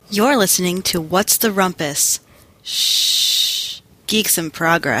You're listening to What's the Rumpus? Shh. Geeks in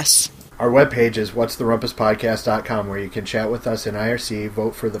Progress. Our webpage is whatstherumpuspodcast.com, where you can chat with us in IRC,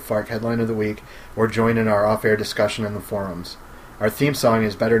 vote for the FARC Headline of the Week, or join in our off-air discussion in the forums. Our theme song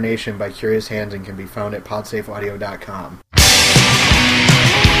is Better Nation by Curious Hands and can be found at podsafeaudio.com.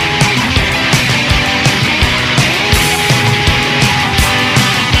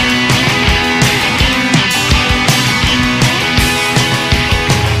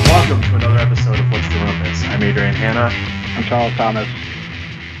 Welcome to another episode of What's the Rumpus. I'm Adrian Hanna. I'm Charles Thomas.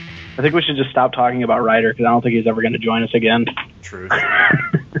 I think we should just stop talking about Ryder because I don't think he's ever going to join us again. Truth.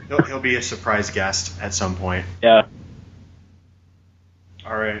 He'll be a surprise guest at some point. Yeah.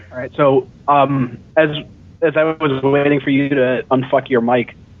 All right. So, as I was waiting for you to unfuck your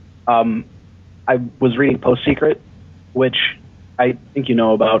mic, I was reading Post Secret, which I think you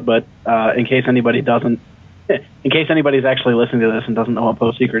know about, but in case anybody doesn't, in case anybody's actually listening to this and doesn't know what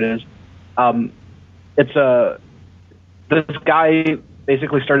Post Secret is, this guy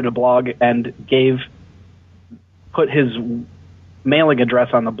basically started a blog and put his mailing address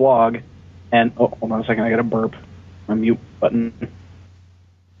on the blog, and hold on a second, I got to burp. My mute button.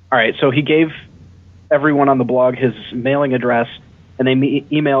 All right, so he gave everyone on the blog his mailing address, and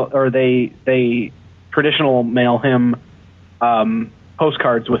they traditional mail him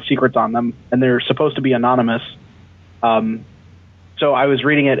postcards with secrets on them, and they're supposed to be anonymous. So I was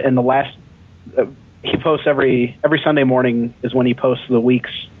reading it, and he posts every Sunday morning is when he posts the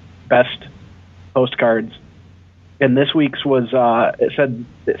week's best postcards. And this week's was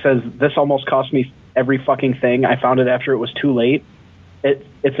it says this almost cost me every fucking thing. I found it after it was too late.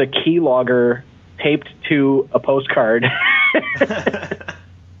 It's a keylogger taped to a postcard.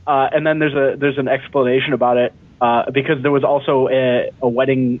 And then there's an explanation about it because there was also a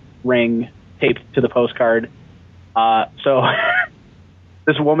wedding ring taped to the postcard. So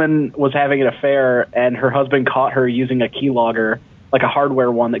this woman was having an affair, and her husband caught her using a keylogger, like a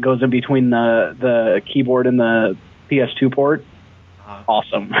hardware one that goes in between the keyboard and the PS2 port.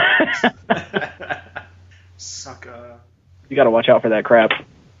 Awesome. Sucker. You got to watch out for that crap. I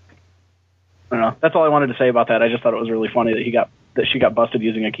don't know. That's all I wanted to say about that. I just thought it was really funny that she got busted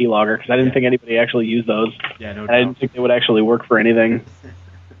using a keylogger, because I didn't think anybody actually used those. Yeah, no doubt. And I didn't think they would actually work for anything.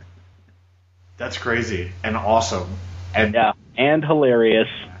 That's crazy and awesome. And hilarious.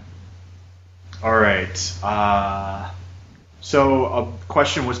 All right. So a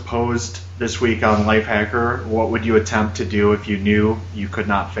question was posed this week on Lifehacker. What would you attempt to do if you knew you could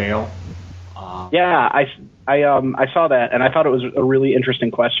not fail? I saw that, and I thought it was a really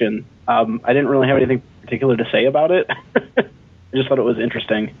interesting question. I didn't really have anything particular to say about it. I just thought it was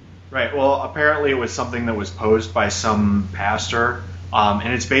interesting. Right. Well, apparently it was something that was posed by some pastor,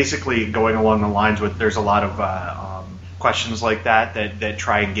 and it's basically going along the lines with there's a lot of questions like that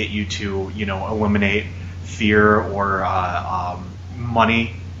try and get you to, eliminate fear or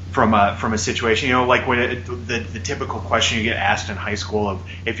money from a situation. Like when the typical question you get asked in high school of,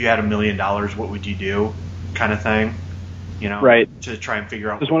 if you had $1 million, what would you do, kind of thing. Right. To try and figure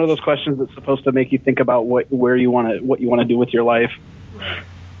out. It's one of those questions that's supposed to make you think about what you want to do with your life. Right.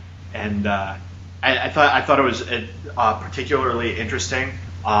 And I thought it was particularly interesting.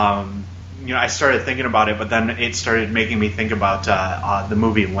 I started thinking about it, but then it started making me think about the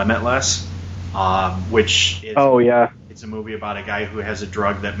movie Limitless, which is it's a movie about a guy who has a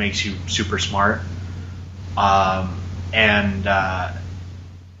drug that makes you super smart, and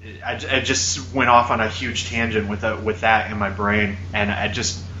I just went off on a huge tangent with that in my brain, and I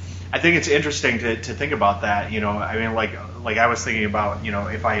think it's interesting to think about that. I mean, like I was thinking about,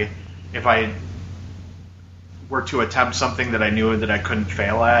 if I were to attempt something that I knew that I couldn't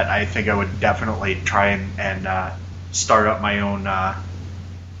fail at, I think I would definitely try and start up my own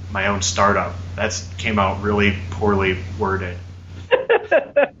startup. That came out really poorly worded.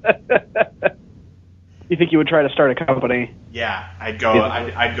 You think you would try to start a company? Yeah, I'd go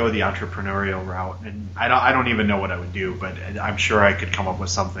the entrepreneurial route, and I don't even know what I would do, but I'm sure I could come up with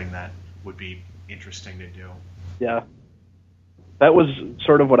something that would be interesting to do. Yeah, that was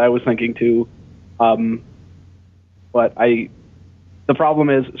sort of what I was thinking too. But the problem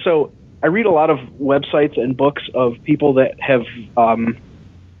is, so I read a lot of websites and books of people that have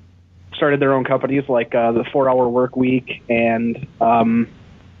started their own companies, like the 4-Hour Work Week, and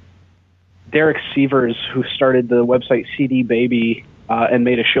Derek Sievers, who started the website CD Baby and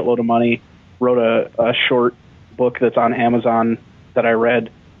made a shitload of money, wrote a short book that's on Amazon that I read.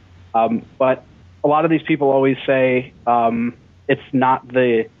 But a lot of these people always say it's not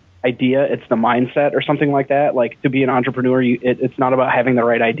the idea, it's the mindset or something like that. Like, to be an entrepreneur, it's not about having the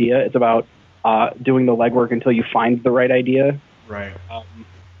right idea. It's about doing the legwork until you find the right idea. Right.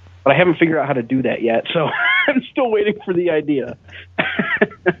 But I haven't figured out how to do that yet, so I'm still waiting for the idea.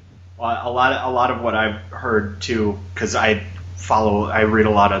 Well, a lot of what I've heard too, because I read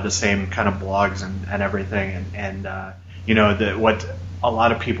a lot of the same kind of blogs and everything, and what a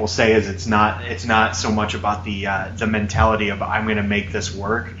lot of people say is it's not so much about the mentality of I'm going to make this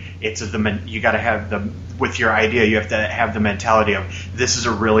work. It's you got to have with your idea, you have to have the mentality of this is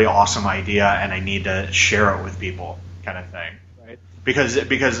a really awesome idea and I need to share it with people, kind of thing. Right.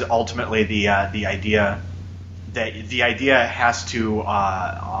 Because ultimately the idea has to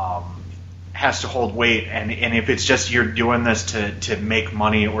hold weight, and if it's just you're doing this to make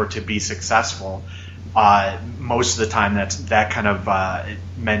money or to be successful, most of the time that kind of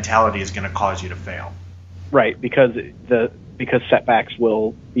mentality is going to cause you to fail. Right, because setbacks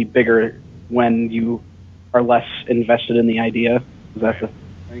will be bigger when you are less invested in the idea. Is that the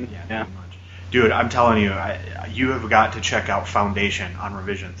thing? Yeah. Pretty much. Dude, I'm telling you, you have got to check out Foundation on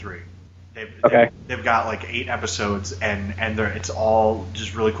Revision 3. They've got like 8 episodes, and it's all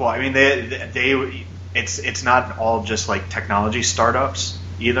just really cool. I mean, it's not all just like technology startups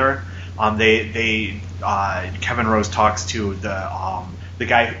either. Kevin Rose talks to the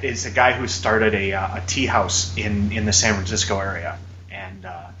guy. It's a guy who started a tea house in the San Francisco area, and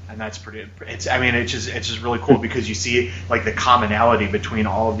that's pretty. It's just really cool because you see like the commonality between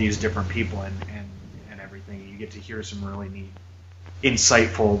all of these different people and everything. You get to hear some really neat,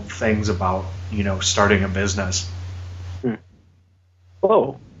 insightful things about starting a business.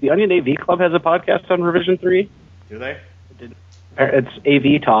 Oh, the Onion AV Club has a podcast on Revision 3. Do they? It's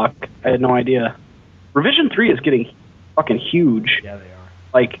AV Talk. I had no idea. Revision 3 is getting fucking huge. Yeah, they are.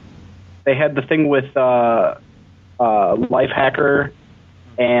 Like, they had the thing with Lifehacker,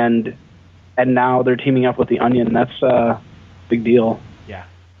 and now they're teaming up with the Onion. That's a big deal. Yeah,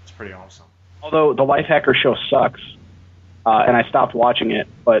 it's pretty awesome. Although the Lifehacker show sucks, and I stopped watching it,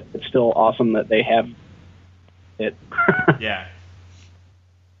 but it's still awesome that they have it. Yeah.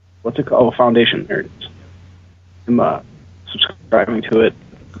 What's it called? Oh, Foundation. There it is. I'm subscribing to it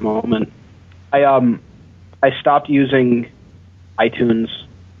at the moment. I stopped using iTunes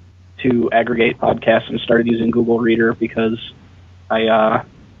to aggregate podcasts and started using Google Reader because I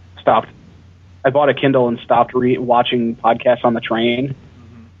bought a Kindle and stopped watching podcasts on the train.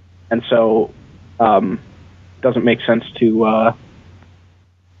 Mm-hmm. And so it doesn't make sense to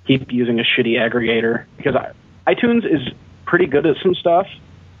keep using a shitty aggregator because iTunes is pretty good at some stuff,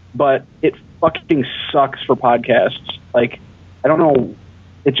 but it fucking sucks for podcasts. Like, I don't know.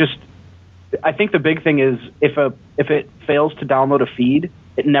 I think the big thing is if it fails to download a feed,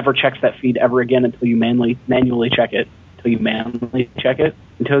 it never checks that feed ever again until you manually check it. Until you manually check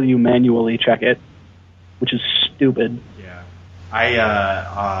it, which is stupid. Yeah.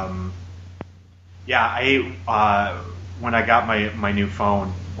 When I got my new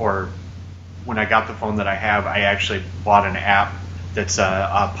phone, or when I got the phone that I have, I actually bought an app that's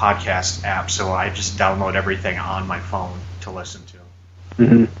a podcast app, so I just download everything on my phone to listen to,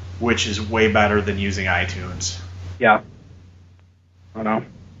 mm-hmm. which is way better than using iTunes. Yeah. I don't know.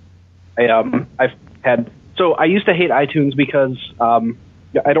 I used to hate iTunes because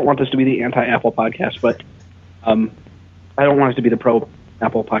I don't want this to be the anti-Apple podcast, but I don't want it to be the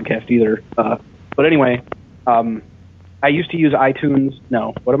pro-Apple podcast either. But anyway, I used to use iTunes.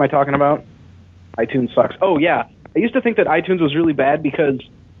 No, what am I talking about? iTunes sucks. Oh, yeah. I used to think that iTunes was really bad because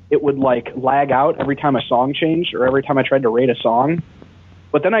it would like lag out every time a song changed or every time I tried to rate a song.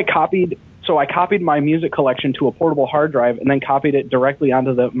 But then I copied my music collection to a portable hard drive and then copied it directly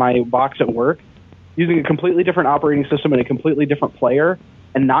onto my box at work using a completely different operating system and a completely different player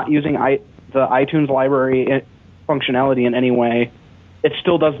and not using the iTunes library functionality in any way. It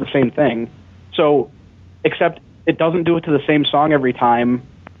still does the same thing. So, except it doesn't do it to the same song every time.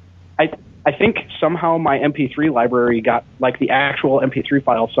 I think somehow my MP3 library got, like the actual MP3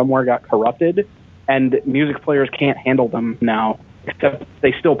 file somewhere got corrupted, and music players can't handle them now, except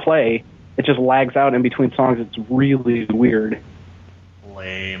they still play. It just lags out in between songs. It's really weird.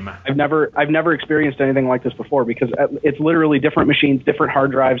 Lame. I've never experienced anything like this before because it's literally different machines, different hard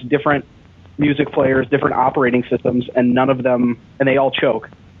drives, different music players, different operating systems, and none of them, and they all choke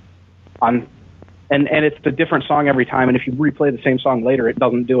on, and it's a different song every time, and if you replay the same song later, it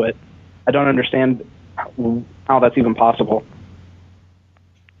doesn't do it. I don't understand how that's even possible.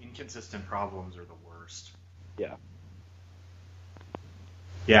 Inconsistent problems are the worst. Yeah.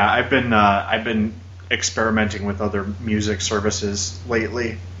 Yeah, I've been experimenting with other music services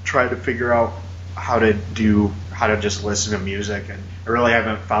lately, trying to figure out how to just listen to music, and I really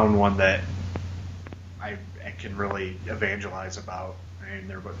haven't found one that I can really evangelize about. I mean,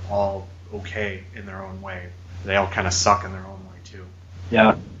 they're all okay in their own way. They all kind of suck in their own way too.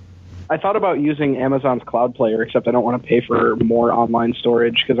 Yeah. I thought about using Amazon's Cloud Player, except I don't want to pay for more online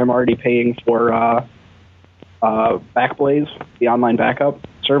storage because I'm already paying for Backblaze, the online backup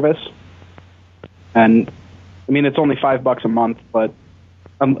service. And I mean, it's only $5 a month, but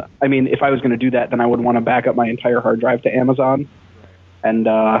I mean, if I was going to do that, then I would want to back up my entire hard drive to Amazon. And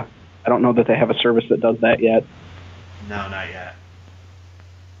I don't know that they have a service that does that yet. No, not yet.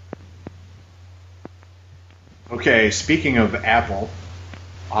 Okay, speaking of Apple,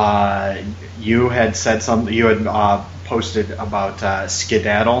 you had said something. You had posted about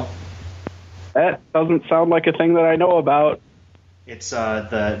Skedaddle. That doesn't sound like a thing that I know about. It's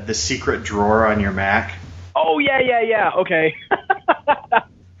the secret drawer on your Mac. Oh yeah. Okay,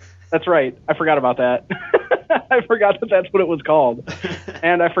 that's right. I forgot about that. I forgot that that's what it was called,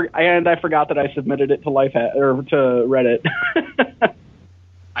 and I forgot that I submitted it to to Reddit.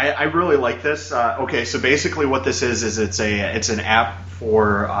 I really like this. Okay, so basically what this is it's an app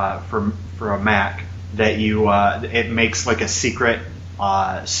for a Mac that it makes like a secret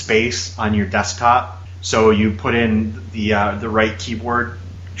space on your desktop. So you put in the right keyboard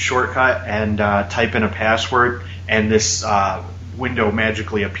shortcut and type in a password, and this window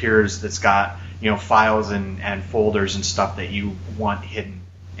magically appears that's got files and folders and stuff that you want hidden.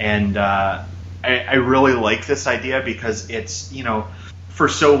 And I really like this idea because it's for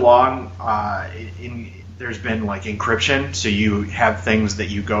so long there's been like encryption, so you have things that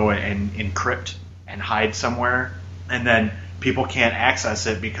you go and encrypt and hide somewhere, and then people can't access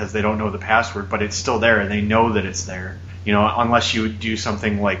it because they don't know the password, but it's still there and they know that it's there. Unless you do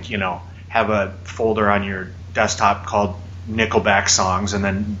something like have a folder on your desktop called Nickelback songs, and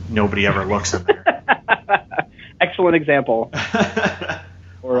then nobody ever looks in there. Excellent example.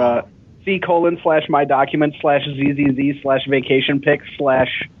 Or C:/my document /ZZZ/vacation pics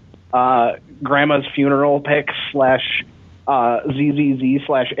 /grandma's funeral pics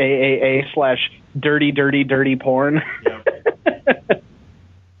 /ZZZ/AAA/dirty porn. Yep.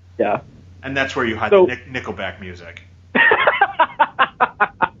 Yeah. And that's where you hide the Nickelback music.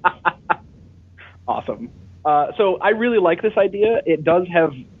 Awesome. So I really like this idea. It does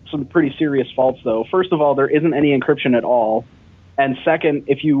have some pretty serious faults, though. First of all, there isn't any encryption at all. And second,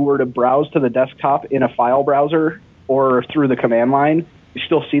 if you were to browse to the desktop in a file browser or through the command line, you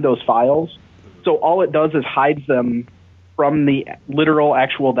still see those files. So all it does is hides them from the literal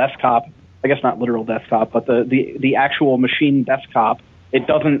actual desktop. I guess not literal desktop, but the actual machine desktop. It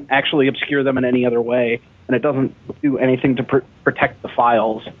doesn't actually obscure them in any other way, and it doesn't do anything to protect the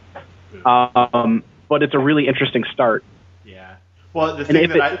files. But it's a really interesting start. Yeah. Well, the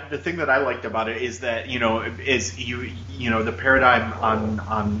thing that I liked about it is that the paradigm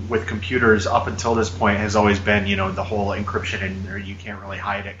on with computers up until this point has always been the whole encryption and you can't really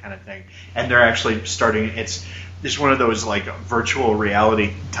hide it kind of thing, and they're actually starting. It's one of those like virtual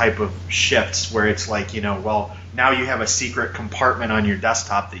reality type of shifts where it's like well, now you have a secret compartment on your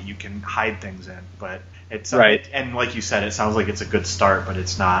desktop that you can hide things in, but it's right. And like you said, it sounds like it's a good start, but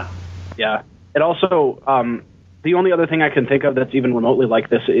it's not. Yeah. It also, the only other thing I can think of that's even remotely like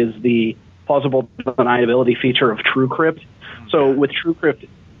this is the plausible deniability feature of TrueCrypt. So with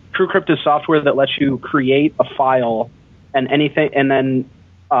TrueCrypt is software that lets you create a file and then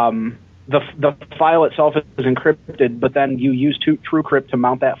the file itself is encrypted, but then you use TrueCrypt to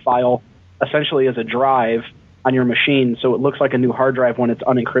mount that file essentially as a drive on your machine, so it looks like a new hard drive when it's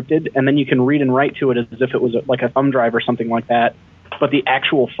unencrypted, and then you can read and write to it as if it was like a thumb drive or something like that. But the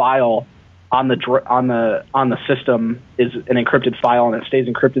actual file on the system is an encrypted file, and it stays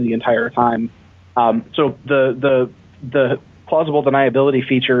encrypted the entire time. So the plausible deniability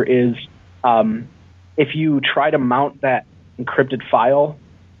feature is if you try to mount that encrypted file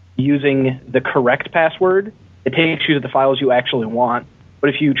using the correct password, it takes you to the files you actually want. But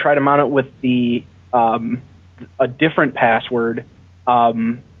if you try to mount it with a different password,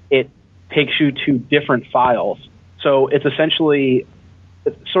 it takes you to different files. So it's essentially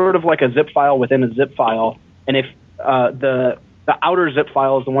sort of like a zip file within a zip file. And if the outer zip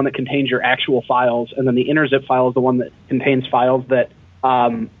file is the one that contains your actual files, and then the inner zip file is the one that contains files that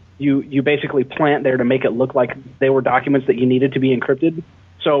you basically plant there to make it look like they were documents that you needed to be encrypted.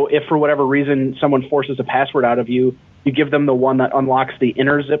 So if for whatever reason someone forces a password out of you, you give them the one that unlocks the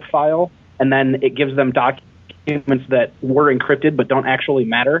inner zip file, and then it gives them documents that were encrypted but don't actually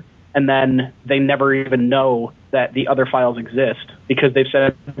matter. And then they never even know that the other files exist because they've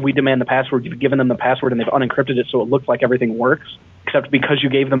said, we demand the password. You've given them the password and they've unencrypted it so it looks like everything works. Except because you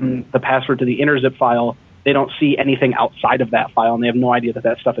gave them the password to the inner zip file, they don't see anything outside of that file and they have no idea that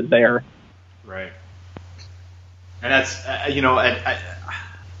that stuff is there. Right. And that's,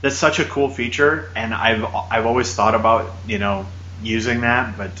 that's such a cool feature. And I've always thought about, using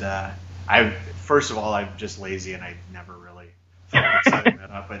that, but first of all, I'm just lazy and I never really thought of setting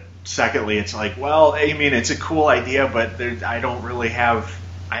that up. But secondly, it's like, well, I mean, it's a cool idea, but I don't really have.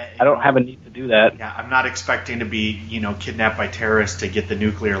 I don't have a need to do that. Yeah, I'm not expecting to be, kidnapped by terrorists to get the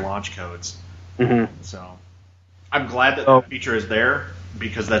nuclear launch codes. Mm-hmm. So I'm glad that that feature is there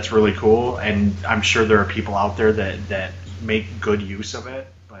because that's really cool, and I'm sure there are people out there that make good use of it,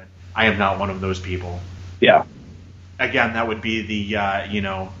 but I am not one of those people. Yeah. Again, that would be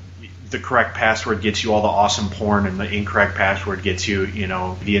the the correct password gets you all the awesome porn, and the incorrect password gets you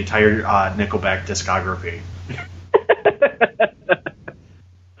the entire Nickelback discography.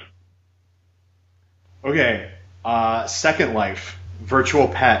 Okay, Second Life, virtual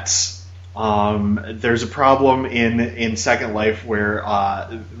pets. There's a problem in Second Life where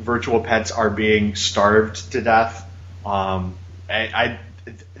virtual pets are being starved to death.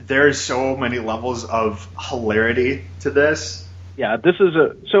 There's so many levels of hilarity to this. Yeah, this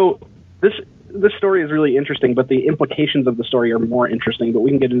story is really interesting, but the implications of the story are more interesting. But we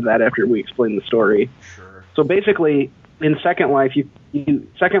can get into that after we explain the story. Sure. So basically, in Second Life,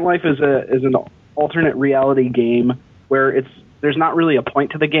 Second Life is an alternate reality game where there's not really a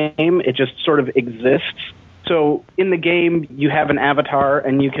point to the game. It just sort of exists. So in the game, you have an avatar,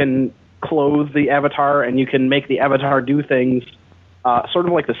 and you can clothe the avatar, and you can make the avatar do things, sort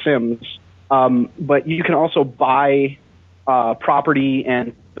of like The Sims. But you can also buy property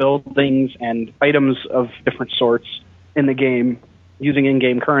and buildings and items of different sorts in the game using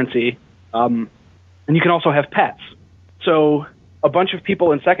in-game currency. And you can also have pets. So a bunch of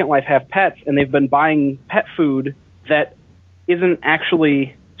people in Second Life have pets, and they've been buying pet food that isn't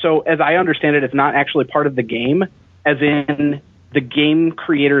actually... So as I understand it, it's not actually part of the game, as in the game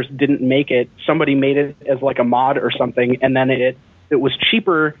creators didn't make it. Somebody made it as like a mod or something, and then it was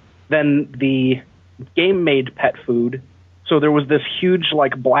cheaper than the game-made pet food. So there was this huge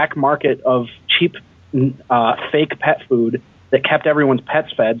like black market of cheap fake pet food that kept everyone's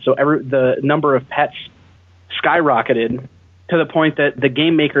pets fed. So the number of pets skyrocketed to the point that the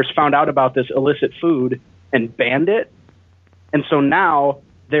game makers found out about this illicit food and banned it. And so now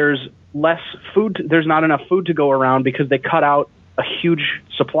there's less food. There's not enough food to go around because they cut out a huge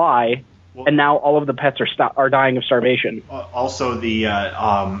supply, and now all of the pets are dying of starvation. Also, they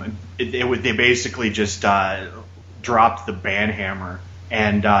basically just dropped the ban hammer,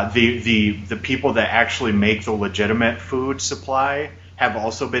 and the people that actually make the legitimate food supply have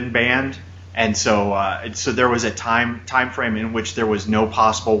also been banned. And so there was a time frame in which there was no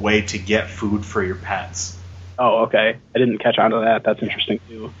possible way to get food for your pets. Oh, okay. I didn't catch on to that. That's interesting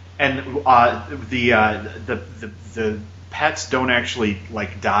too. And the pets don't actually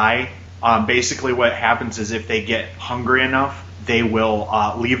like die. Basically, what happens is if they get hungry enough, they will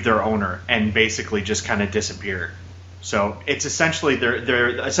leave their owner and basically just kind of disappear. So it's essentially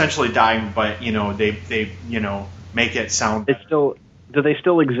they're essentially dying, but they make it sound better. Do they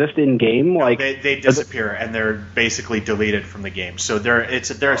still exist in game? No, they disappear and they're basically deleted from the game. So they're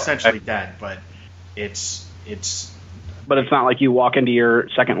essentially dead, but it's. But it's not like you walk into your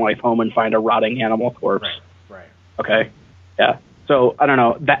Second Life home and find a rotting animal corpse. Right. Okay. Yeah. So I don't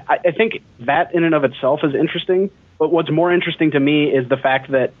know. I think that in and of itself is interesting. But what's more interesting to me is the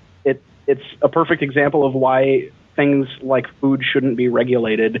fact that it's a perfect example of why things like food shouldn't be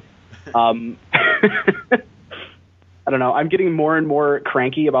regulated. I don't know. I'm getting more and more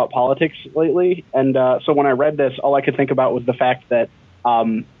cranky about politics lately, and so when I read this, all I could think about was the fact that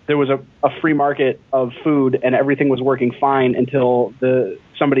there was a free market of food and everything was working fine until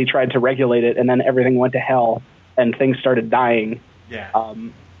somebody tried to regulate it, and then everything went to hell and things started dying. Yeah.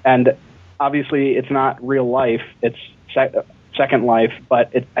 And obviously, it's not real life; it's Second Life,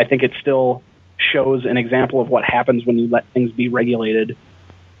 but I think it still shows an example of what happens when you let things be regulated.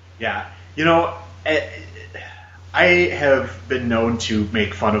 Yeah. I have been known to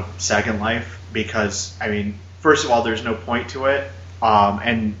make fun of Second Life because, I mean, first of all, there's no point to it,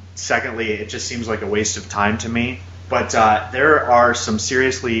 and secondly, it just seems like a waste of time to me. But there are some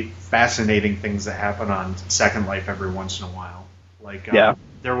seriously fascinating things that happen on Second Life every once in a while. Like,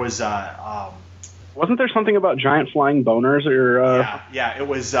 there was... wasn't there something about giant flying boners? Yeah, it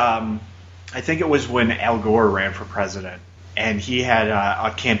was... I think it was when Al Gore ran for president, and he had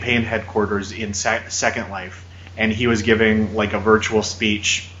a campaign headquarters in Second Life, and he was giving like a virtual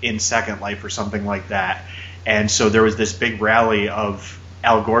speech in Second Life or something like that. And so there was this big rally of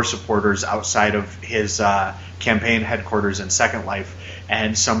Al Gore supporters outside of his campaign headquarters in Second Life,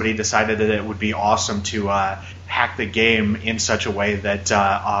 and somebody decided that it would be awesome to hack the game in such a way that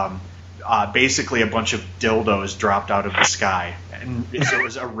basically a bunch of dildos dropped out of the sky. and so it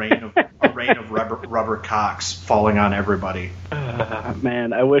was a rain of rubber cocks falling on everybody.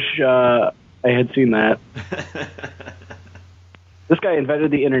 Man, I wish I had seen that. This guy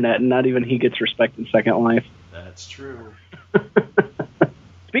invented the internet, and not even he gets respect in Second Life. That's true.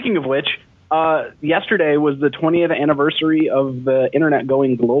 Speaking of which, yesterday was the 20th anniversary of the internet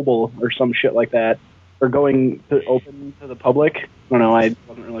going global, or some shit like that, or going to open to the public. I don't know. I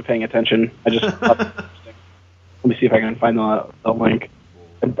wasn't really paying attention. I just thought it was interesting. Let me see if I can find the link.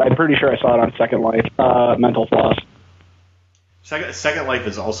 I'm pretty sure I saw it on Second Life. Mental Floss. Second Life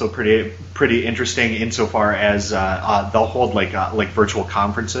is also pretty interesting insofar as they'll hold like virtual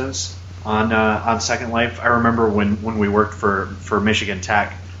conferences on Second Life. I remember when we worked for Michigan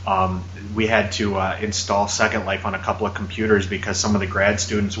Tech, we had to install Second Life on a couple of computers because some of the grad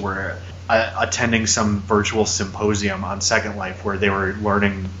students were attending some virtual symposium on Second Life where they were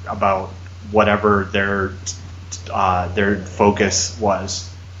learning about whatever their focus was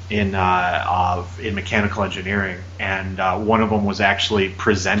in mechanical engineering, and one of them was actually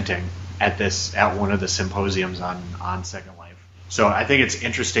presenting at one of the symposiums on Second Life. So I think it's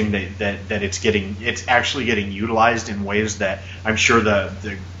interesting that it's actually getting utilized in ways that I'm sure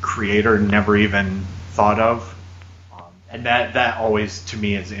the creator never even thought of, and that always to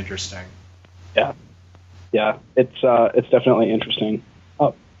me is interesting. Yeah, it's definitely interesting.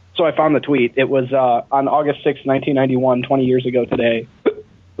 Oh, so I found the tweet. It was on August 6, 1991, 20 years ago today.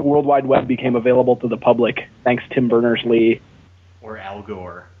 The World Wide Web became available to the public, thanks Tim Berners-Lee. Or Al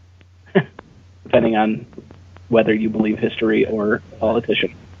Gore. Depending on whether you believe history or a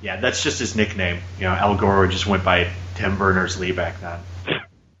politician. Yeah, that's just his nickname. Al Gore just went by Tim Berners-Lee back then.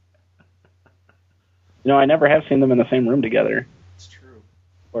 I never have seen them in the same room together. It's true.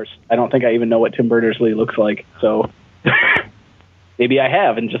 Of course, I don't think I even know what Tim Berners-Lee looks like, so maybe I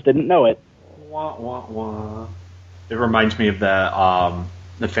have and just didn't know it. Wah, wah, wah. It reminds me of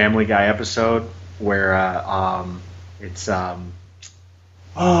the Family Guy episode where it's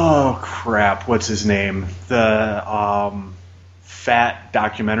oh crap, what's his name? The fat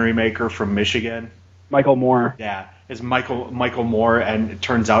documentary maker from Michigan. Michael Moore. Yeah, it's Michael Moore, and it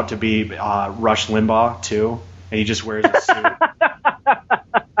turns out to be Rush Limbaugh too, and he just wears a suit.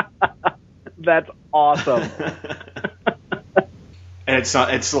 That's awesome. And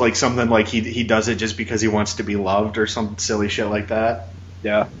it's like something like he does it just because he wants to be loved or some silly shit like that.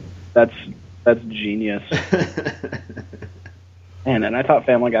 Yeah, that's genius. Man, and I thought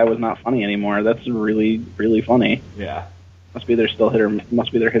Family Guy was not funny anymore. That's really, really funny. Yeah. Must be their hit or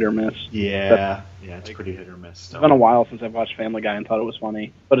miss. Yeah, it's pretty hit or miss. It's been a while since I've watched Family Guy and thought it was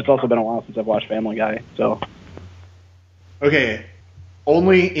funny, but it's also been a while since I've watched Family Guy. So. Okay,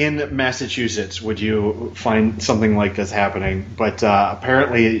 only in Massachusetts would you find something like this happening, but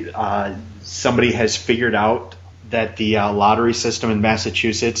apparently somebody has figured out that the lottery system in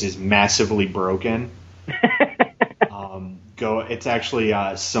Massachusetts is massively broken. It's actually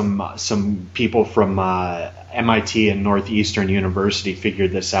some people from MIT and Northeastern University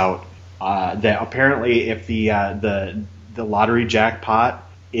figured this out. That apparently, if the lottery jackpot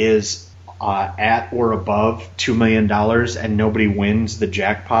is at or above $2 million and nobody wins the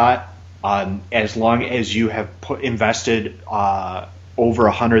jackpot, as long as you have invested over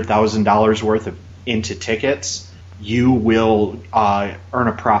 $100,000 worth into tickets, you will earn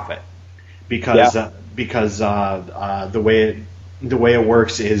a profit because the way it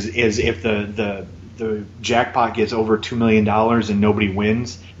works is if the jackpot gets over $2 million and nobody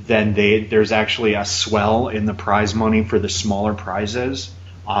wins, then there's actually a swell in the prize money for the smaller prizes.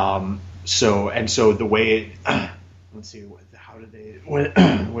 So the way let's see,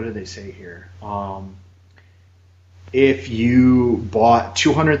 what did they say here? If you bought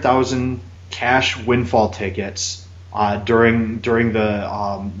 200,000 cash windfall tickets during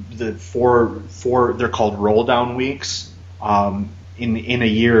the four they're called roll down weeks, in a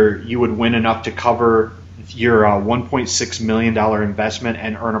year, you would win enough to cover your $1.6 million investment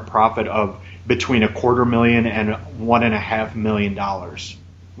and earn a profit of between $250,000 and $1.5 million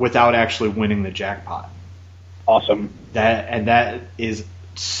without actually winning the jackpot. Awesome. That is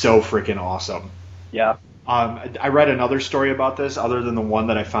so freaking awesome. Yeah. I read another story about this other than the one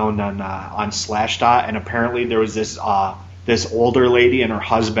that I found on Slashdot, and apparently there was this older lady and her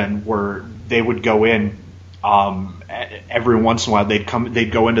husband where they would go in every once in a while.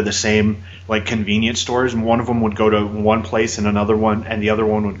 They'd go into the same like convenience stores, and one of them would go to one place and the other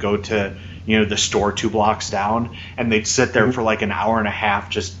one would go to the store 2 blocks down, and they'd sit there for like an hour and a half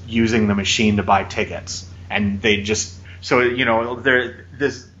just using the machine to buy tickets. And they just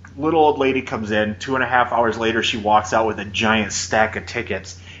this little old lady comes in, 2.5 hours later she walks out with a giant stack of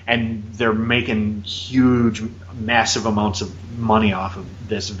tickets, and they're making huge, massive amounts of money off of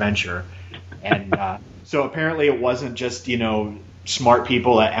this venture. And so apparently it wasn't just, smart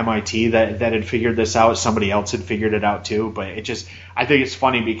people at MIT that had figured this out. Somebody else had figured it out too. But I think it's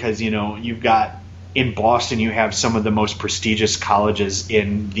funny because, you've got, in Boston, you have some of the most prestigious colleges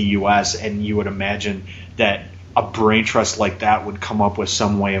in the U.S., and you would imagine that a brain trust like that would come up with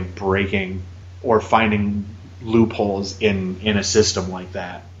some way of breaking or finding loopholes in a system like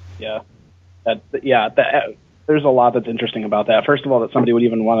that. Yeah. There's a lot that's interesting about that. First of all, that somebody would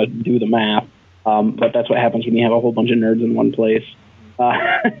even want to do the math. But that's what happens when you have a whole bunch of nerds in one place.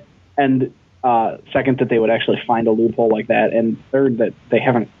 And second, that they would actually find a loophole like that. And third, that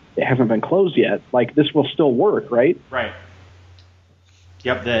it hasn't been closed yet. Like, this will still work, right? Right.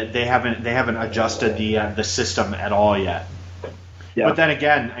 Yep. They haven't adjusted the system at all yet. Yeah. But then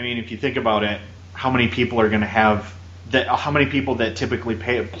again, I mean, if you think about it, how many people are going to have that? How many people that typically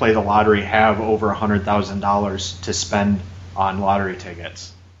play the lottery have over $100,000 to spend on lottery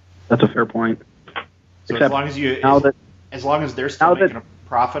tickets? That's a fair point. So as long as they're still making a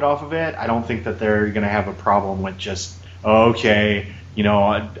profit off of it, I don't think that they're going to have a problem with just, a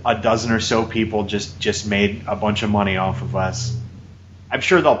dozen or so people just made a bunch of money off of us. I'm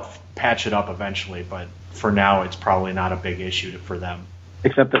sure they'll patch it up eventually, but for now it's probably not a big issue for them.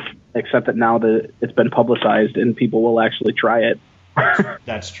 Except that now that it's been publicized and people will actually try it.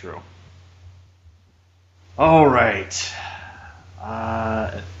 That's true. All right.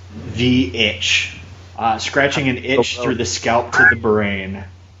 The itch. Scratching an itch through the scalp to the brain.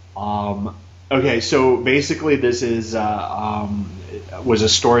 Okay, so basically this was a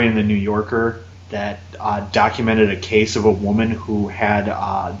story in the New Yorker that documented a case of a woman who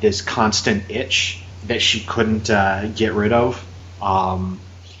had this constant itch that she couldn't get rid of.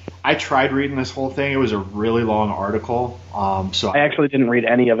 I tried reading this whole thing. It was a really long article. So I actually didn't read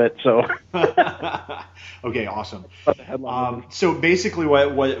any of it. So okay, awesome. So basically,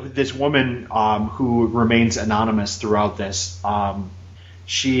 what this woman who remains anonymous throughout this,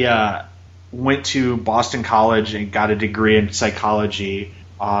 she went to Boston College and got a degree in psychology.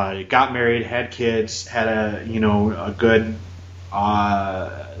 Got married, had kids, had a good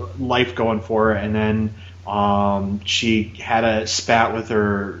life going for her, and then she had a spat with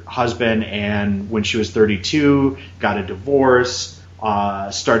her husband, and when she was 32, got a divorce,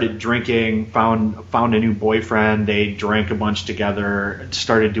 started drinking, found a new boyfriend. They drank a bunch together,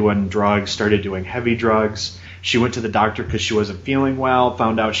 started doing drugs, started doing heavy drugs. She went to the doctor because she wasn't feeling well,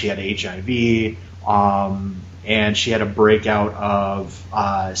 found out she had HIV, and she had a breakout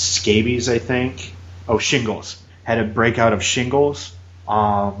of scabies, I think. Oh, shingles. Had a breakout of shingles.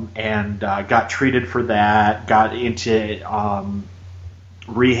 And got treated for that, got into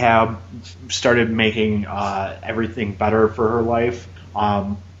rehab, started making everything better for her life.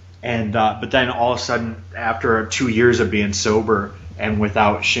 But then all of a sudden, after 2 years of being sober and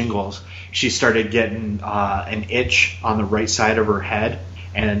without shingles, she started getting an itch on the right side of her head,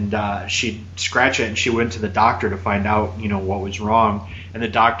 and she'd scratch it, and she went to the doctor to find out, what was wrong. And the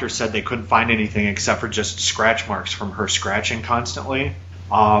doctor said they couldn't find anything except for just scratch marks from her scratching constantly.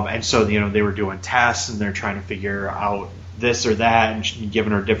 And so, they were doing tests, and they're trying to figure out this or that, and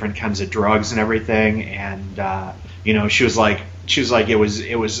giving her different kinds of drugs and everything. And, she was like, it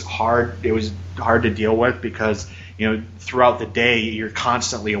was hard to deal with because, throughout the day you're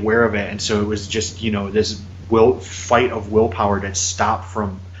constantly aware of it. And so it was just, this fight of willpower to stop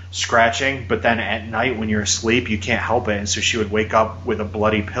from scratching, but then at night when you're asleep you can't help it, and so she would wake up with a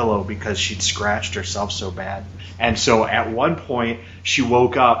bloody pillow because she'd scratched herself so bad. And so at one point she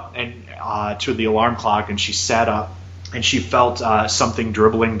woke up and to the alarm clock, and she sat up, and she felt something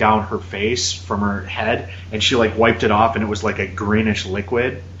dribbling down her face from her head, and she wiped it off, and it was like a greenish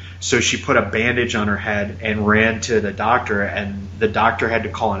liquid. So she put a bandage on her head and ran to the doctor, and the doctor had to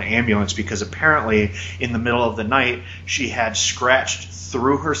call an ambulance because apparently in the middle of the night she had scratched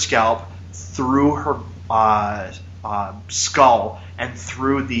through her scalp, through her skull, and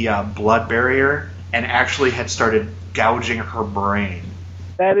through the blood barrier, and actually had started gouging her brain.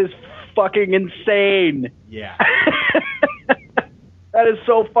 That is fucking insane. Yeah. That is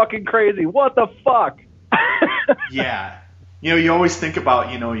so fucking crazy. What the fuck? Yeah. You always think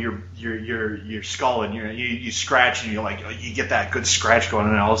about, your skull, and you scratch, and you get that good scratch going,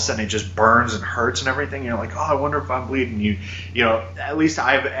 and all of a sudden it just burns and hurts and everything. You're like, oh, I wonder if I'm bleeding. At least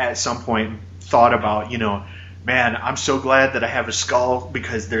I've at some point thought about, man, I'm so glad that I have a skull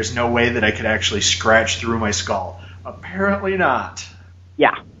because there's no way that I could actually scratch through my skull. Apparently not.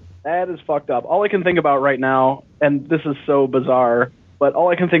 Yeah, that is fucked up. All I can think about right now, and this is so bizarre, but all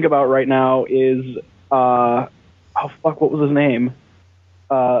I can think about right now is, oh fuck, what was his name?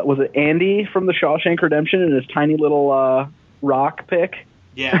 was it Andy from the Shawshank Redemption and his tiny little rock pick?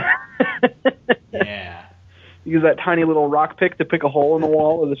 Yeah. Yeah. Use that tiny little rock pick to pick a hole in the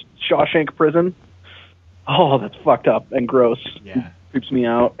wall of the Shawshank prison. Oh, that's fucked up and gross. Yeah. Creeps me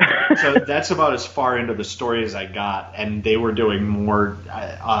out. So that's about as far into the story as I got, and they were doing more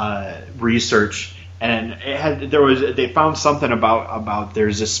research, and they found something about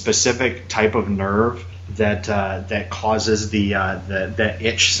there's a specific type of nerve that causes the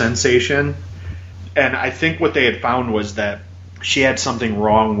itch sensation, and I think what they had found was that she had something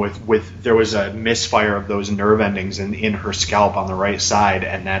wrong with there was a misfire of those nerve endings in her scalp on the right side,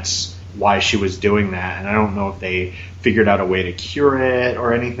 and that's why she was doing that. And I don't know if they figured out a way to cure it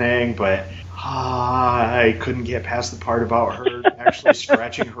or anything, but I couldn't get past the part about her actually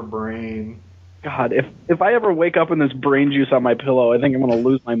scratching her brain. God, if I ever wake up and there's brain juice on my pillow, I think I'm going to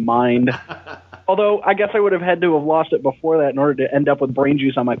lose my mind. Although, I guess I would have had to have lost it before that in order to end up with brain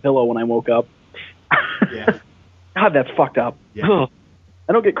juice on my pillow when I woke up. Yeah. God, that's fucked up. Yeah.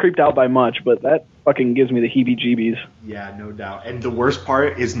 I don't get creeped out by much, but that fucking gives me the heebie-jeebies. Yeah, no doubt. And the worst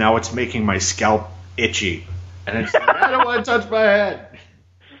part is now it's making my scalp itchy. And it's like, I don't want to touch my head.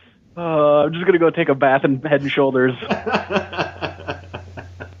 I'm just going to go take a bath in Head and Shoulders.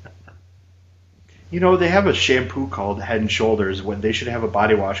 You know, they have a shampoo called Head and Shoulders when they should have a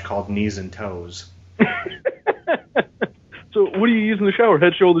body wash called Knees and Toes. So what do you use in the shower?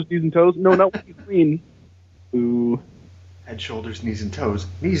 Head, shoulders, knees, and toes? No, not what you clean. Ooh. Head, shoulders, knees, and toes.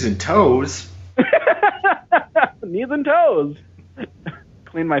 Knees and toes? Knees and toes.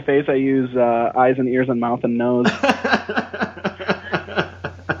 Clean my face, I use eyes and ears and mouth and nose.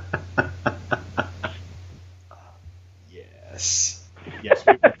 Yes. Yes,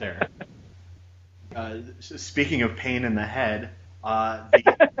 we went there. Speaking of pain in the head,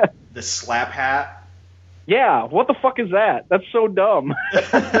 the slap hat. Yeah, what the fuck is that? That's so dumb.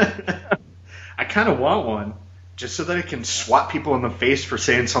 I kind of want one, just so that I can swat people in the face for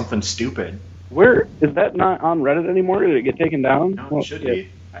saying something stupid. Where is that not on Reddit anymore? Did it get taken down? No, it should be.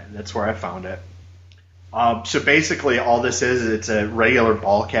 That's where I found it. So basically, all this is, it's a regular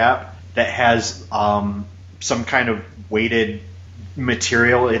ball cap that has some kind of weighted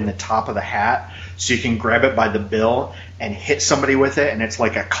material in the top of the hat, so you can grab it by the bill and hit somebody with it, and it's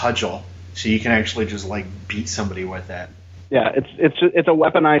like a cudgel. So you can actually just like beat somebody with it. Yeah, it's a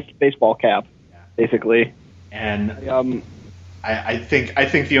weaponized baseball cap, basically. And I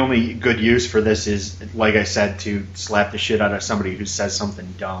think the only good use for this is, like I said, to slap the shit out of somebody who says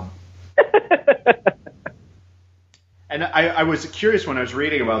something dumb. And I was curious when I was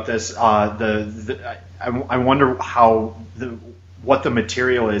reading about this. I wonder what the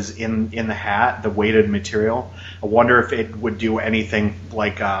material is in the hat, the weighted material. I wonder if it would do anything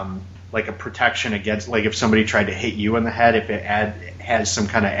like a protection against, like if somebody tried to hit you in the head, if it has some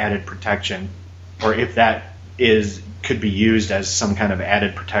kind of added protection, or if that could be used as some kind of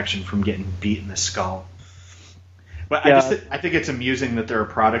added protection from getting beat in the skull. But yeah. I think it's amusing that there are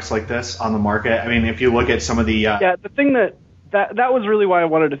products like this on the market. I mean, if you look at some of the the thing that was really why I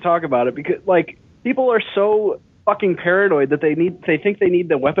wanted to talk about it, because like people are so fucking paranoid that they think they need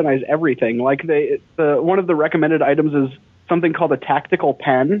to weaponize everything. Like one of the recommended items is something called a tactical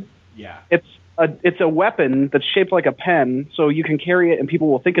pen. Yeah. It's a weapon that's shaped like a pen, so you can carry it and people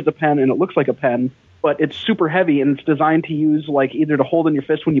will think it's a pen and it looks like a pen, but it's super heavy and it's designed to use like either to hold in your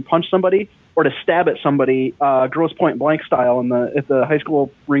fist when you punch somebody or to stab at somebody, Grosse Point Blank style at the high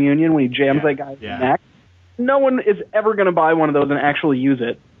school reunion when he jams that guy's neck. No one is ever going to buy one of those and actually use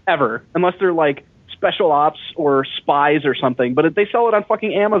it, ever, unless they're like special ops or spies or something, but they sell it on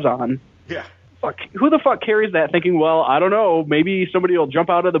fucking Amazon. Yeah. Fuck, who the fuck carries that thinking, well, I don't know, maybe somebody will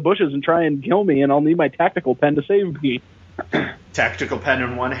jump out of the bushes and try and kill me and I'll need my tactical pen to save me. Tactical pen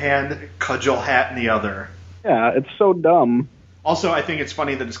in one hand, cudgel hat in the other. Yeah, it's so dumb. Also, I think it's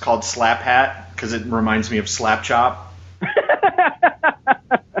funny that it's called Slap Hat because it reminds me of Slap Chop.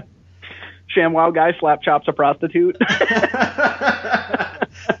 ShamWow guy slap chops a prostitute.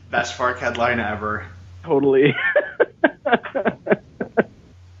 Best FARC headline ever. Totally.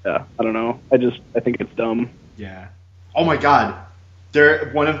 Yeah, I don't know. I think it's dumb. Yeah. Oh my God.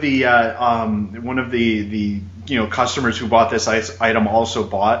 One of the customers who bought this item also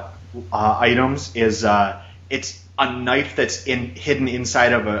bought items. It's a knife that's hidden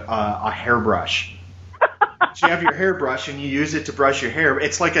inside of a hairbrush. So you have your hairbrush and you use it to brush your hair.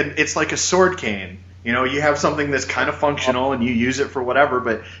 It's like a sword cane. You know, you have something that's kind of functional and you use it for whatever,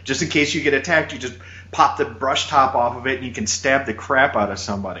 but just in case you get attacked, you just pop the brush top off of it and you can stab the crap out of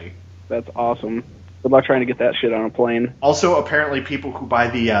somebody. That's awesome. Good luck trying to get that shit on a plane. Also, apparently people who buy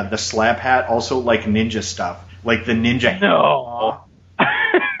the slap hat also like ninja stuff. Like the ninja. No.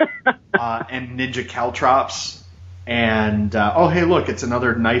 and ninja caltrops, and oh hey look, it's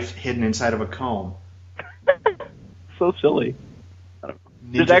another knife hidden inside of a comb. So silly. Ninja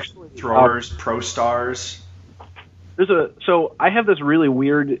there's actually throwers, pro stars. So I have this really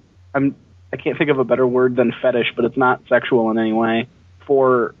weird. I can't think of a better word than fetish, but it's not sexual in any way.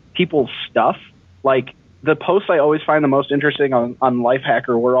 For people's stuff, like the posts I always find the most interesting on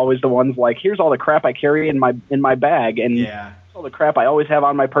Lifehacker were always the ones like, here's all the crap I carry in my bag, and here's all the crap I always have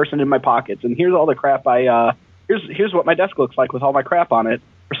on my person in my pockets, and here's all the crap here's what my desk looks like with all my crap on it.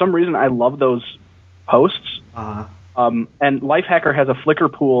 For some reason, I love those posts. Uh-huh. And Lifehacker has a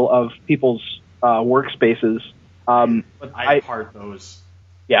Flickr pool of people's workspaces. But I part those.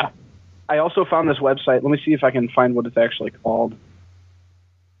 Yeah. I also found this website. Let me see if I can find what it's actually called.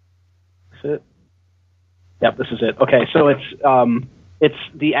 Is it? Yep, this is it. Okay, so it's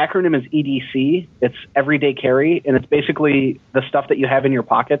the acronym is EDC. It's Everyday Carry, and it's basically the stuff that you have in your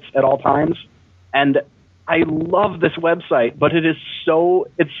pockets at all times. And I love this website, but it's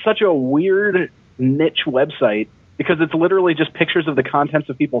such a weird niche website because it's literally just pictures of the contents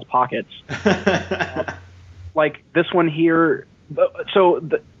of people's pockets. Like this one here. So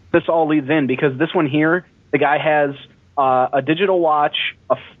this all leads in because this one here, the guy has a digital watch,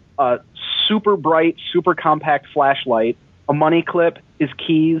 a super bright, super compact flashlight, a money clip, his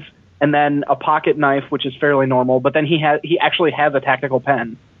keys, and then a pocket knife, which is fairly normal. But then he actually has a tactical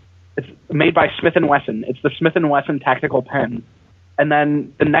pen. It's made by Smith & Wesson. It's the Smith & Wesson tactical pen. And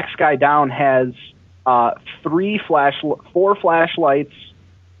then the next guy down has 4 flashlights,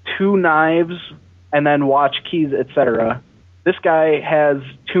 2 knives, and then watch, keys, etc. This guy has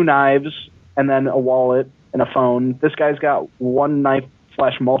 2 knives and then a wallet and a phone. This guy's got 1 knife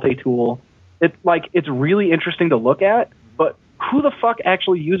 / multi-tool. It's really interesting to look at, but who the fuck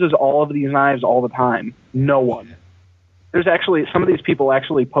actually uses all of these knives all the time? No one. There's actually some of these people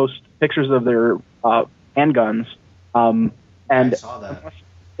actually post pictures of their handguns, and I saw that.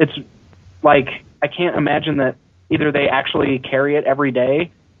 It's like I can't imagine that either they actually carry it every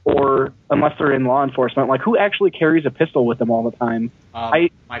day, or unless they're in law enforcement, like who actually carries a pistol with them all the time? My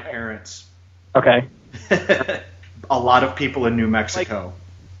parents. Okay. A lot of people in New Mexico.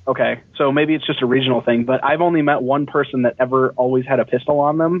 Okay, so maybe it's just a regional thing, but I've only met one person that ever always had a pistol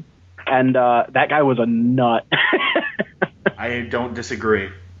on them, and that guy was a nut. I don't disagree.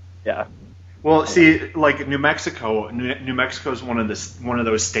 Yeah. Well, see, like New Mexico is one of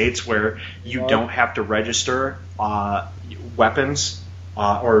those states where you don't have to register weapons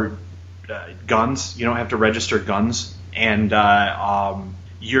or guns. You don't have to register guns, and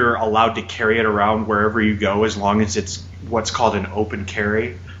you're allowed to carry it around wherever you go as long as it's what's called an open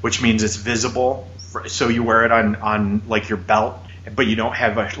carry, which means it's visible. So you wear it on like your belt, but you don't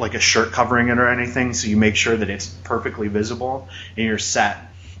have a shirt covering it or anything, so you make sure that it's perfectly visible and you're set.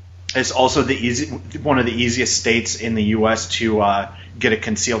 It's also one of the easiest states in the U.S. to get a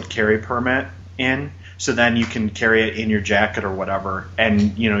concealed carry permit in, so then you can carry it in your jacket or whatever,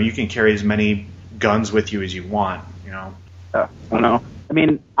 and you can carry as many guns with you as you want. I don't know. I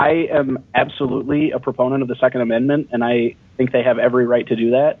mean, I am absolutely a proponent of the Second Amendment, and I think they have every right to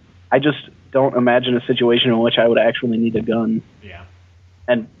do that. I just don't imagine a situation in which I would actually need a gun. Yeah.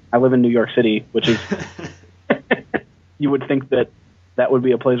 And I live in New York City, which is you would think that would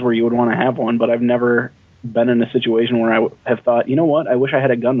be a place where you would want to have one, but I've never been in a situation where I have thought, you know what, I wish I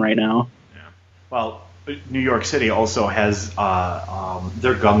had a gun right now. Yeah. Well, New York City also has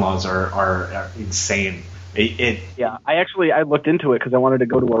their gun laws are insane. Yeah, I looked into it because I wanted to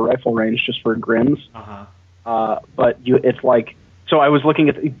go to a rifle range just for grins. Uh-huh. But it's like, so I was looking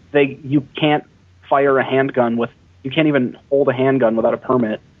at you can't fire a handgun you can't even hold a handgun without a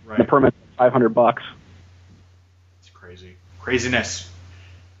permit. Right. The permit's $500. It's crazy. Craziness.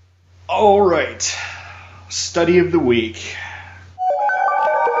 All right. Study of the week.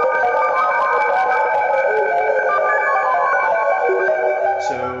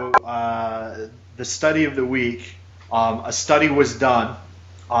 So, the study of the week, a study was done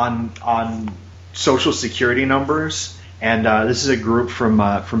on Social Security numbers, and this is a group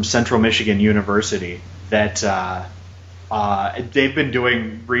from Central Michigan University that they've been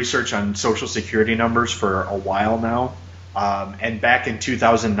doing research on Social Security numbers for a while now. And back in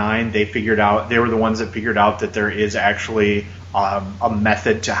 2009, they were the ones that figured out that there is actually a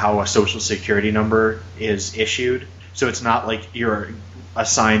method to how a Social Security number is issued. So it's not like you're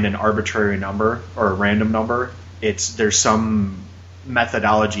assigned an arbitrary number or a random number. There's some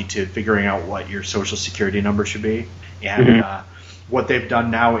methodology to figuring out what your Social Security number should be. And what they've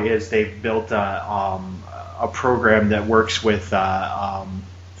done now is they've built a program that works with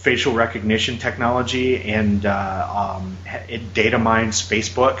facial recognition technology, and it data mines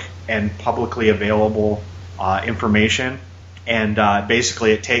Facebook and publicly available information, and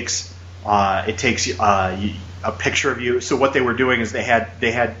basically it takes a picture of you. So what they were doing is they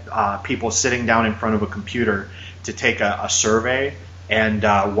had people sitting down in front of a computer to take a survey, and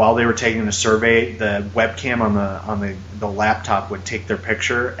while they were taking the survey, the webcam on the laptop would take their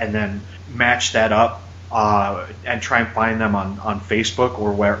picture and then match that up and try and find them on Facebook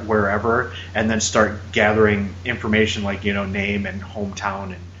or wherever, and then start gathering information like name and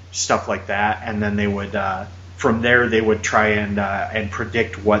hometown and stuff like that, and then they would from there they would try and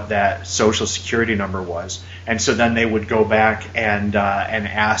predict what that social security number was, and so then they would go back and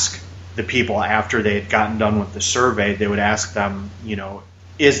ask the people after they had gotten done with the survey. They would ask them,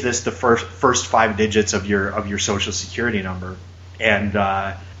 is this the first 5 digits of your social security number? And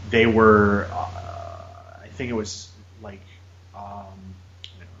they were, I think it was like, let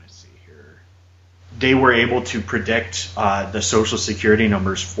me see here. They were able to predict the social security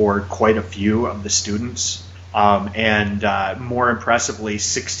numbers for quite a few of the students. And more impressively,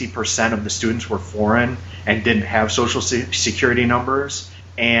 60% of the students were foreign and didn't have social security numbers.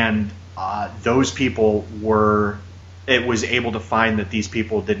 And those people it was able to find that these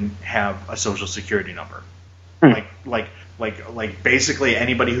people didn't have a social security number. Like basically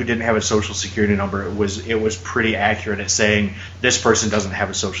anybody who didn't have a social security number, it was pretty accurate at saying this person doesn't have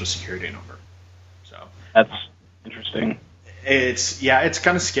a social security number. So that's interesting. It's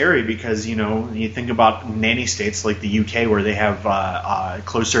kind of scary because you think about nanny states like the UK where they have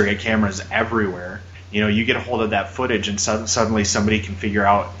closed circuit cameras everywhere. You get a hold of that footage and suddenly somebody can figure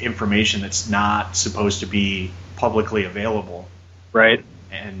out information that's not supposed to be publicly available. Right.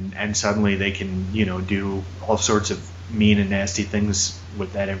 And suddenly they can, do all sorts of mean and nasty things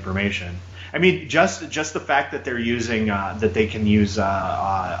with that information. I mean, just the fact that they're using that they can use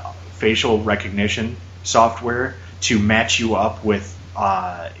facial recognition software to match you up with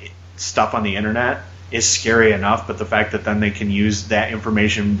stuff on the internet is scary enough, but the fact that then they can use that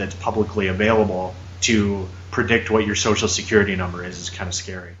information that's publicly available to predict what your social security number is kind of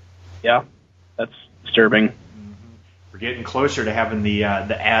scary. Yeah, that's disturbing. Mm-hmm. We're getting closer to having the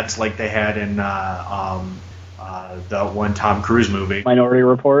ads like they had in the one Tom Cruise movie. Minority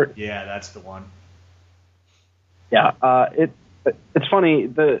Report? Yeah, that's the one. Yeah, it's funny.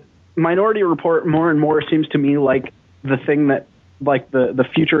 The Minority Report more and more seems to me like the thing that, like the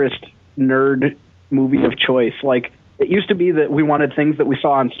futurist nerd movie of choice. Like, it used to be that we wanted things that we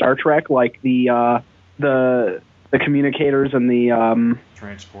saw on Star Trek, like the communicators and the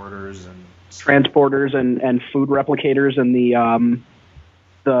transporters and food replicators and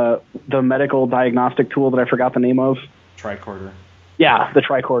the medical diagnostic tool that I forgot the name of. Tricorder. Yeah, the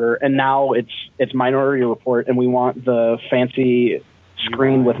tricorder. And now it's Minority Report, and we want the fancy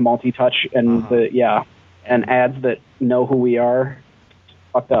screen with multi-touch and and ads that know who we are.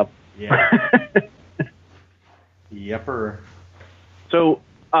 Fucked up. Yeah. Yepper. So,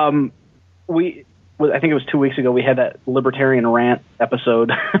 I think it was 2 weeks ago, we had that libertarian rant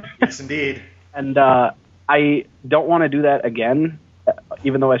episode. Yes, indeed. And I don't want to do that again,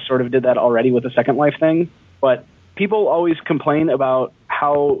 even though I sort of did that already with the Second Life thing. But people always complain about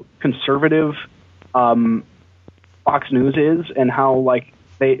how conservative Fox News is, and how like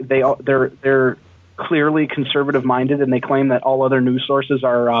they're clearly conservative minded, and they claim that all other news sources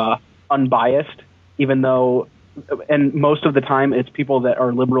are unbiased, even though. And most of the time, it's people that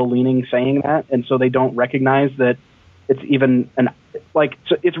are liberal-leaning saying that, and so they don't recognize that it's even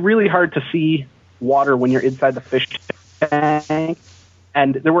so it's really hard to see water when you're inside the fish tank.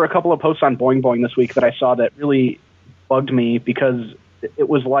 And there were a couple of posts on Boing Boing this week that I saw that really bugged me, because it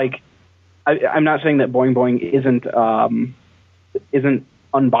was like, I'm not saying that Boing Boing isn't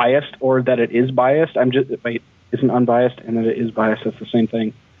unbiased or that it is biased. Isn't unbiased and that it is biased. That's the same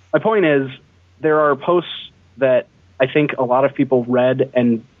thing. My point is, there are posts that I think a lot of people read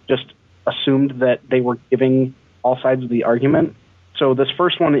and just assumed that they were giving all sides of the argument. So this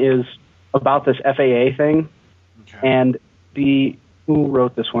first one is about this FAA thing. Okay. And who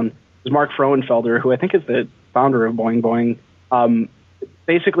wrote this one? It was Mark Frohenfelder, who I think is the founder of Boing Boing.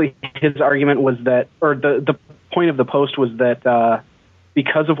 Basically, his argument was that, or the point of the post was that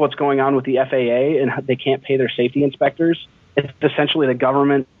because of what's going on with the FAA and they can't pay their safety inspectors, it's essentially the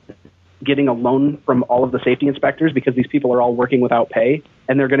government getting a loan from all of the safety inspectors, because these people are all working without pay,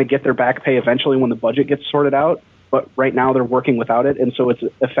 and they're going to get their back pay eventually when the budget gets sorted out. But right now they're working without it, and so it's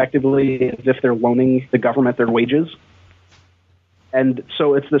effectively as if they're loaning the government their wages. And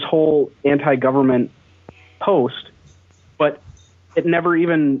so it's this whole anti-government post, but it never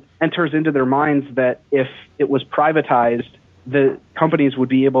even enters into their minds that if it was privatized, the companies would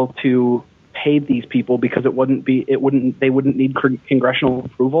be able to pay these people because they wouldn't need congressional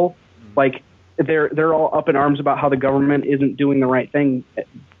approval. Like they're all up in arms about how the government isn't doing the right thing,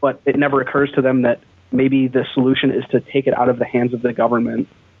 but it never occurs to them that maybe the solution is to take it out of the hands of the government.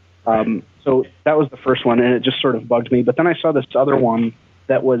 So that was the first one, and it just sort of bugged me. But then I saw this other one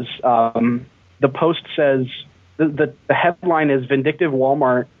that was the Post says the headline is "Vindictive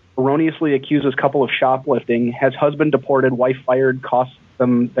Walmart erroneously accuses couple of shoplifting, has husband deported, wife fired, costs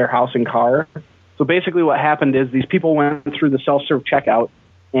them their house and car." So basically what happened is these people went through the self-serve checkout,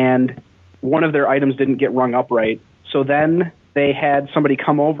 and one of their items didn't get rung up right. So then they had somebody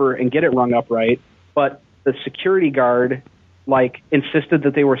come over and get it rung up right, but the security guard insisted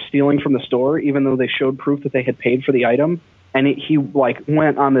that they were stealing from the store, even though they showed proof that they had paid for the item. And he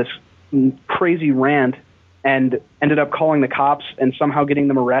went on this crazy rant and ended up calling the cops and somehow getting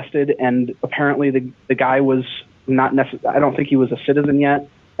them arrested. And apparently the guy was not I don't think he was a citizen yet.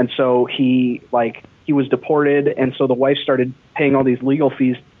 And so he was deported. And so the wife started paying all these legal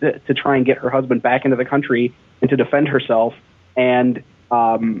fees to try and get her husband back into the country and to defend herself. And,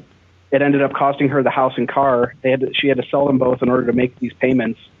 it ended up costing her the house and car. She had to sell them both in order to make these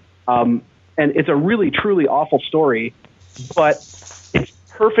payments. And it's a really, truly awful story, but it's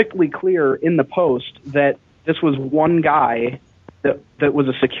perfectly clear in the Post that this was one guy that was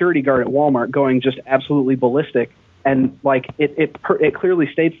a security guard at Walmart going just absolutely ballistic. And it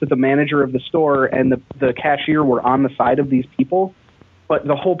clearly states that the manager of the store and the cashier were on the side of these people. But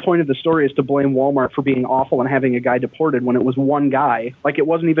the whole point of the story is to blame Walmart for being awful and having a guy deported when it was one guy. It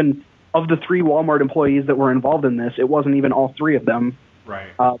wasn't even, of the 3 Walmart employees that were involved in this, it wasn't even all 3 of them. Right.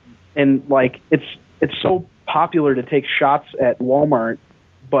 And it's so popular to take shots at Walmart,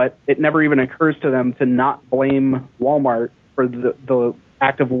 but it never even occurs to them to not blame Walmart for the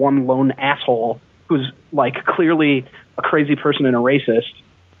act of one lone asshole who's clearly a crazy person and a racist.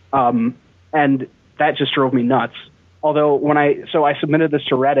 And that just drove me nuts. Although I submitted this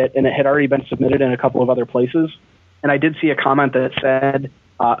to Reddit, and it had already been submitted in a couple of other places, and I did see a comment that said,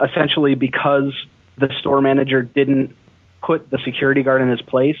 essentially because the store manager didn't put the security guard in his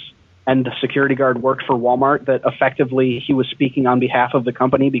place, and the security guard worked for Walmart, that effectively he was speaking on behalf of the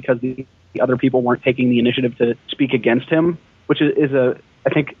company because the other people weren't taking the initiative to speak against him, which is I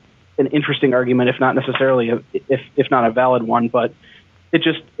think, an interesting argument, if not necessarily, if not a valid one. But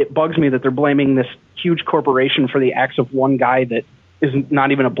it bugs me that they're blaming this huge corporation for the acts of one guy that is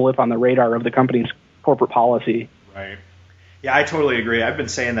not even a blip on the radar of the company's corporate policy. Right. Yeah, I totally agree. I've been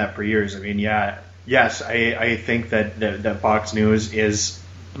saying that for years. I mean, yes, I think that Fox News is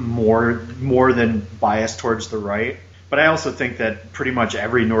more than biased towards the right, but I also think that pretty much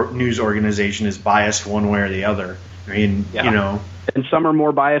every news organization is biased one way or the other. I mean, and some are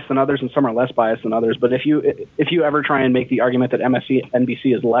more biased than others, and some are less biased than others. But if you ever try and make the argument that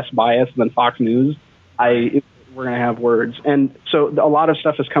MSNBC is less biased than Fox News, we're going to have words. And so a lot of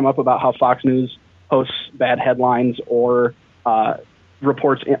stuff has come up about how Fox News posts bad headlines or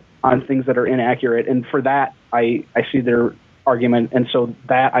reports on things that are inaccurate. And for that, I see their argument, and so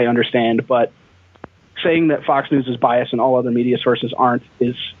that I understand. But saying that Fox News is biased and all other media sources aren't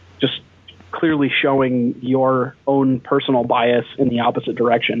is just clearly showing your own personal bias in the opposite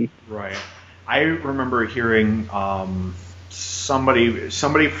direction. Right. I remember hearing somebody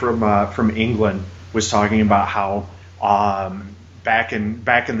from England was talking about how back in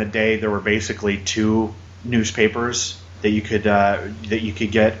the day there were basically 2 newspapers that you could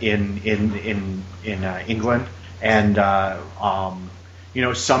get in England, and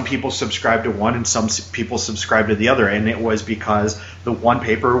some people subscribed to one and some people subscribed to the other, and it was because the one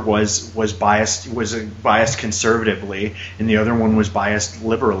paper was biased conservatively and the other one was biased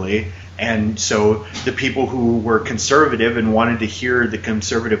liberally. And so the people who were conservative and wanted to hear the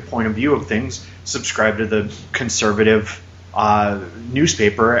conservative point of view of things subscribed to the conservative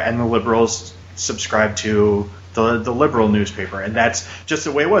newspaper, and the liberals subscribed to the liberal newspaper, and that's just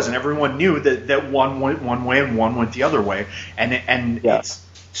the way it was. And everyone knew that one went one way and one went the other way, and yeah.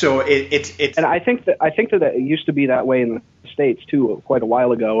 It's and I think that it used to be that way in the States too, quite a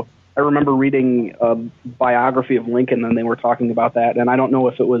while ago. I remember reading a biography of Lincoln, and they were talking about that, and I don't know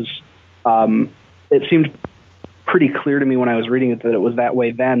if it was. It seemed pretty clear to me when I was reading it that it was that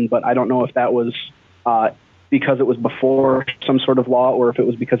way then, but I don't know if that was because it was before some sort of law, or if it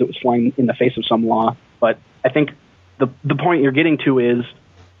was because it was flying in the face of some law. But I think the point you're getting to is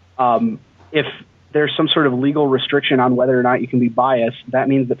if there's some sort of legal restriction on whether or not you can be biased, that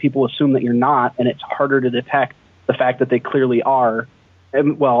means that people assume that you're not, and it's harder to detect the fact that they clearly are.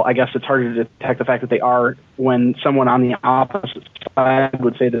 well, I guess it's harder to detect the fact that they are when someone on the opposite side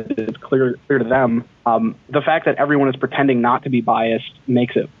would say that it's clear to them. The fact that everyone is pretending not to be biased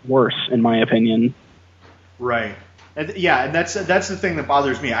makes it worse, in my opinion. Right. And that's the thing that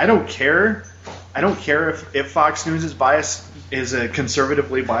bothers me. I don't care if Fox News is biased, is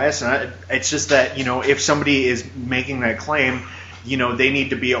conservatively biased. And it's just that, if somebody is making that claim, they need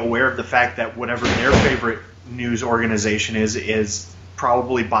to be aware of the fact that whatever their favorite news organization is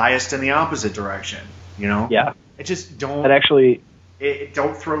probably biased in the opposite direction. Yeah. It just don't.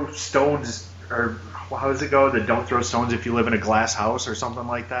 Don't throw stones, or how does it go? That don't throw stones if you live in a glass house or something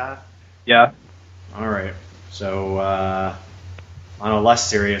like that. Yeah. All right. So on a less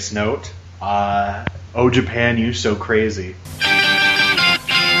serious note, oh Japan, you so crazy.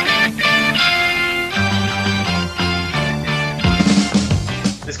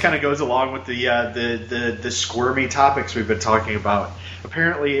 This kind of goes along with the squirmy topics we've been talking about.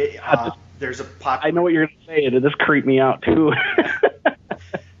 Apparently, there's a popular... I know what you're going to say. Did this creep me out too?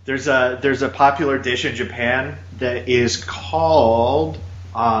 There's a popular dish in Japan that is called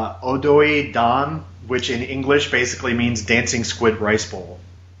odoi dan, which in English basically means dancing squid rice bowl.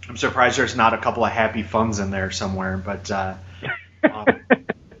 I'm surprised there's not a couple of happy funds in there somewhere, but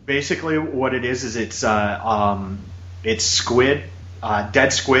basically what it is it's squid,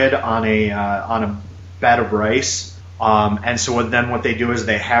 dead squid on a bed of rice. And so then what they do is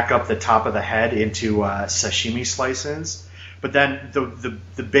they hack up the top of the head into sashimi slices. But then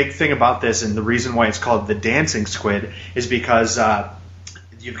the big thing about this, and the reason why it's called the dancing squid, is because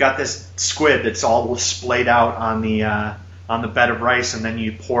you've got this squid that's all splayed out on the bed of rice, and then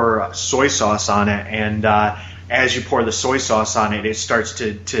you pour soy sauce on it, and as you pour the soy sauce on it, it starts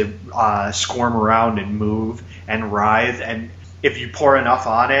to squirm around and move and writhe, and if you pour enough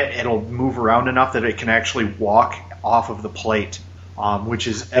on it, it'll move around enough that it can actually walk off of the plate, which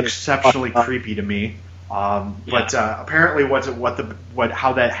is exceptionally creepy to me. But apparently,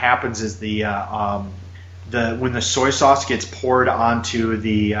 how that happens is when the soy sauce gets poured onto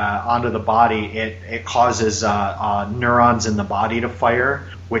the body, it causes neurons in the body to fire,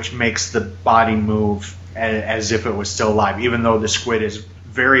 which makes the body move as if it was still alive, even though the squid is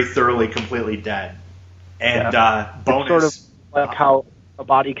very thoroughly, completely dead. And bonus, it's sort of like how a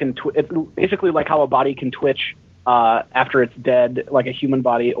body can basically like how a body can twitch after it's dead, like a human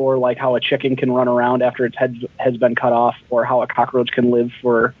body, or like how a chicken can run around after its head has been cut off, or how a cockroach can live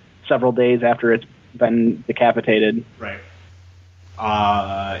for several days after it's been decapitated. Right.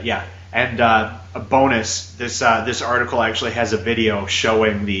 And a bonus. This article actually has a video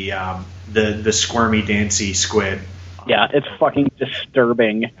showing the squirmy dancy squid. Yeah, it's fucking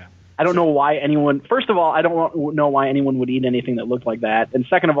disturbing. Yeah. I don't know why anyone. First of all, I don't know why anyone would eat anything that looked like that. And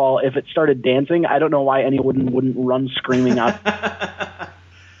second of all, if it started dancing, I don't know why anyone wouldn't run screaming out.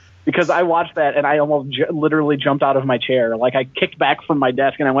 Because I watched that and I almost literally jumped out of my chair. Like, I kicked back from my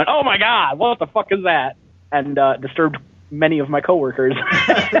desk and I went, "Oh my god, what the fuck is that?" And disturbed many of my coworkers.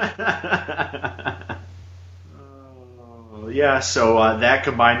 So that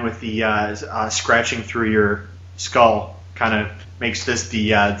combined with the scratching through your skull kind of makes this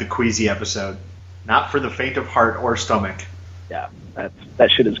the queasy episode. Not for the faint of heart or stomach. Yeah, that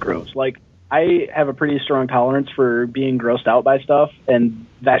shit is gross. Like, I have a pretty strong tolerance for being grossed out by stuff, and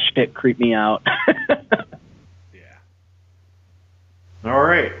that shit creeped me out. Yeah. All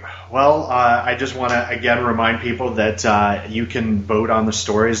right. Well, I just want to, again, remind people that you can vote on the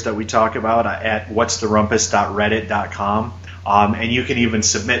stories that we talk about at whatsttherumpus.reddit.com. And you can even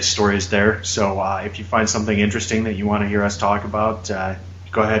submit stories there. So if you find something interesting that you want to hear us talk about,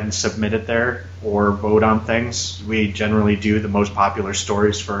 go ahead and submit it there or vote on things. We generally do the most popular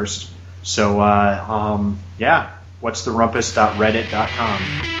stories first. So, whatsttherumpus.reddit.com.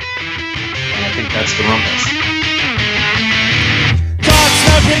 And I think that's the rumpus. Caught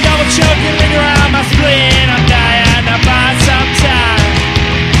smoking, double choking, linger around my spleen. I'm dying to buy some time.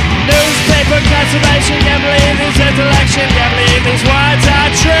 Newspaper conservation, can't believe this intellection, can't believe these words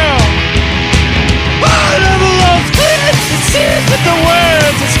are true. I never lost faith, it seems that the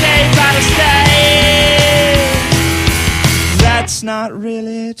words escape out of state. That's not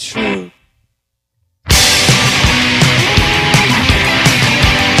really true.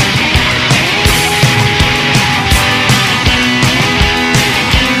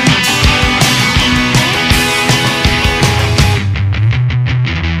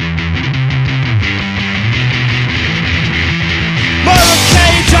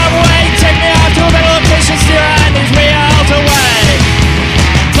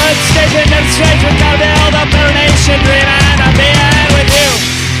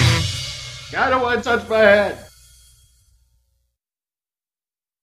 I don't want to touch my head.